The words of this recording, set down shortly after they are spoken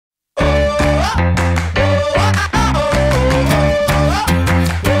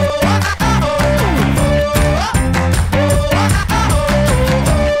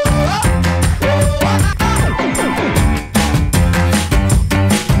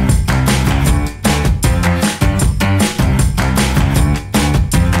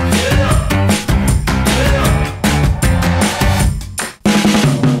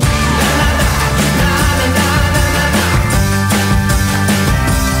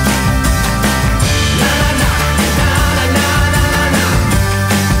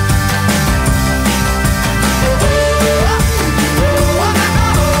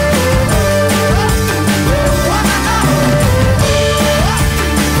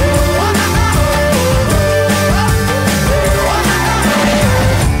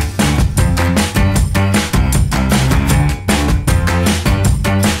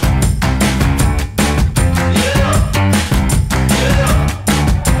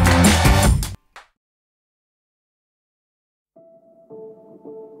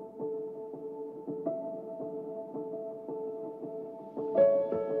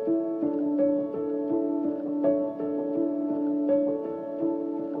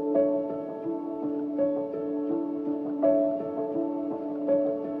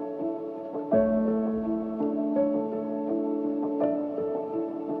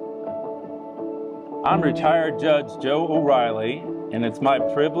I'm retired Judge Joe O'Reilly, and it's my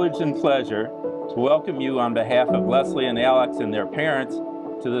privilege and pleasure to welcome you on behalf of Leslie and Alex and their parents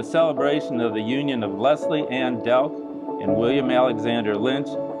to the celebration of the union of Leslie Ann Delk and William Alexander Lynch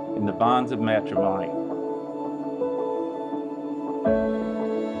in the bonds of matrimony.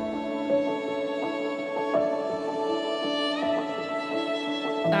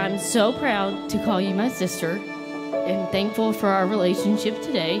 I'm so proud to call you my sister and thankful for our relationship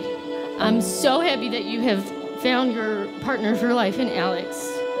today. I'm so happy that you have found your partner for life in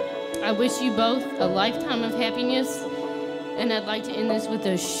Alex. I wish you both a lifetime of happiness, and I'd like to end this with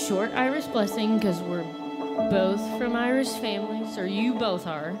a short Irish blessing because we're both from Irish families, or you both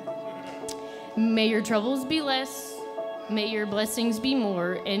are. May your troubles be less, may your blessings be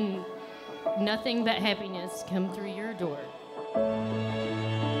more, and nothing but happiness come through your door.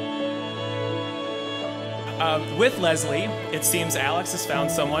 With Leslie, it seems Alex has found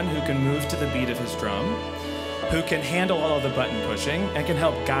someone who can move to the beat of his drum, who can handle all of the button pushing, and can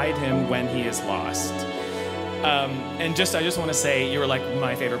help guide him when he is lost. I just want to say, you're like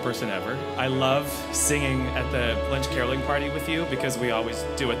my favorite person ever. I love singing at the Lynch caroling party with you because we always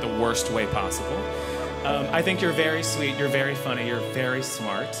do it the worst way possible. I think you're very sweet, you're very funny, you're very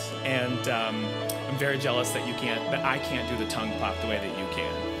smart, and I'm very jealous that I can't do the tongue pop the way that you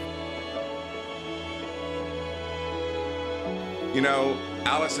can. You know,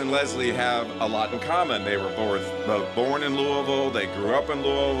 Alex and Leslie have a lot in common. They were both born in Louisville, they grew up in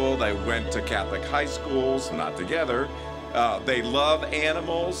Louisville, they went to Catholic high schools, not together. They love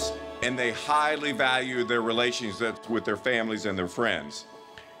animals, and they highly value their relationships with their families and their friends.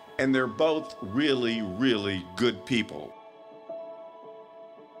 And they're both really, really good people.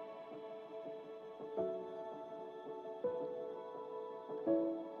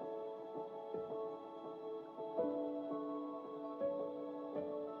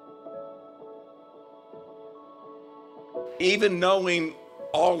 Even knowing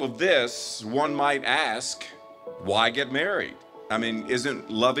all of this, one might ask, why get married? I mean, isn't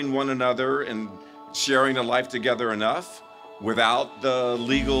loving one another and sharing a life together enough without the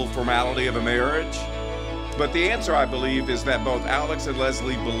legal formality of a marriage? But the answer, I believe, is that both Alex and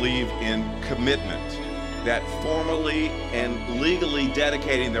Leslie believe in commitment, that formally and legally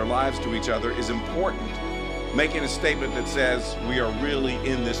dedicating their lives to each other is important, making a statement that says we are really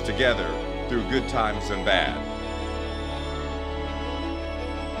in this together through good times and bad.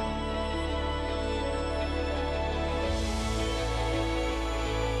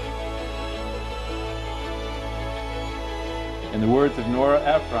 In the words of Nora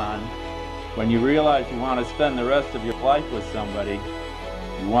Ephron, when you realize you want to spend the rest of your life with somebody,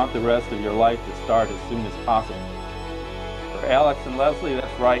 you want the rest of your life to start as soon as possible. For Alex and Leslie,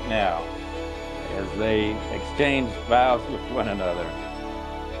 that's right now, as they exchange vows with one another.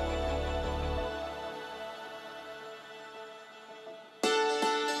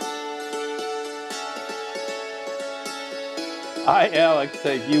 I, Alex,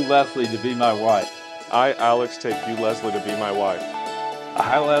 take you, Leslie, to be my wife. I, Alex, take you, Leslie, to be my wife.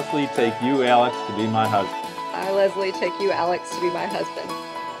 I, Leslie, take you, Alex, to be my husband. I, Leslie, take you, Alex, to be my husband.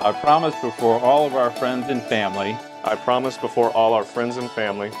 I promise before all of our friends and family. I promise before all our friends and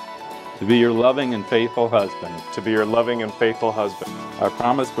family. To be your loving and faithful husband. To be your loving and faithful husband. I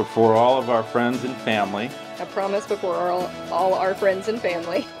promise before all of our friends and family. I promise before all our friends and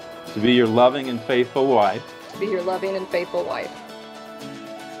family. to be your loving and faithful wife, to be your loving and faithful wife.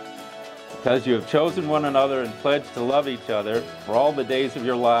 because you have chosen one another and pledged to love each other for all the days of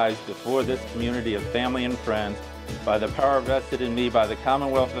your lives before this community of family and friends, by the power vested in me by the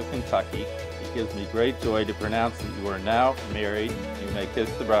Commonwealth of Kentucky, it gives me great joy to pronounce that you are now married. You may kiss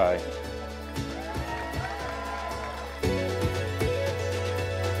the bride.